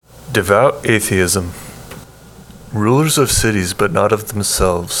Devout Atheism. Rulers of cities, but not of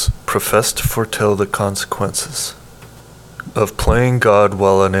themselves, profess to foretell the consequences of playing God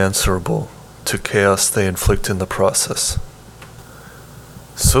while unanswerable to chaos they inflict in the process.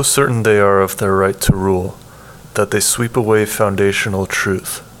 So certain they are of their right to rule, that they sweep away foundational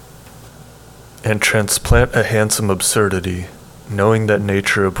truth and transplant a handsome absurdity, knowing that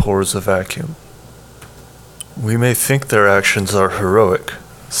nature abhors a vacuum. We may think their actions are heroic,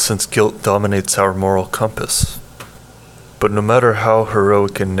 since guilt dominates our moral compass. But no matter how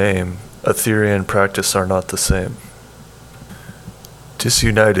heroic in name, a theory and practice are not the same.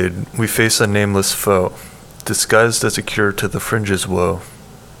 Disunited, we face a nameless foe, disguised as a cure to the fringe's woe,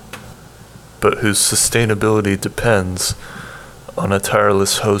 but whose sustainability depends on a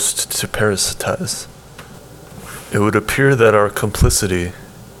tireless host to parasitize. It would appear that our complicity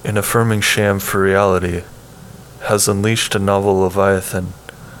in affirming sham for reality has unleashed a novel leviathan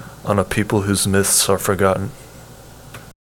on a people whose myths are forgotten.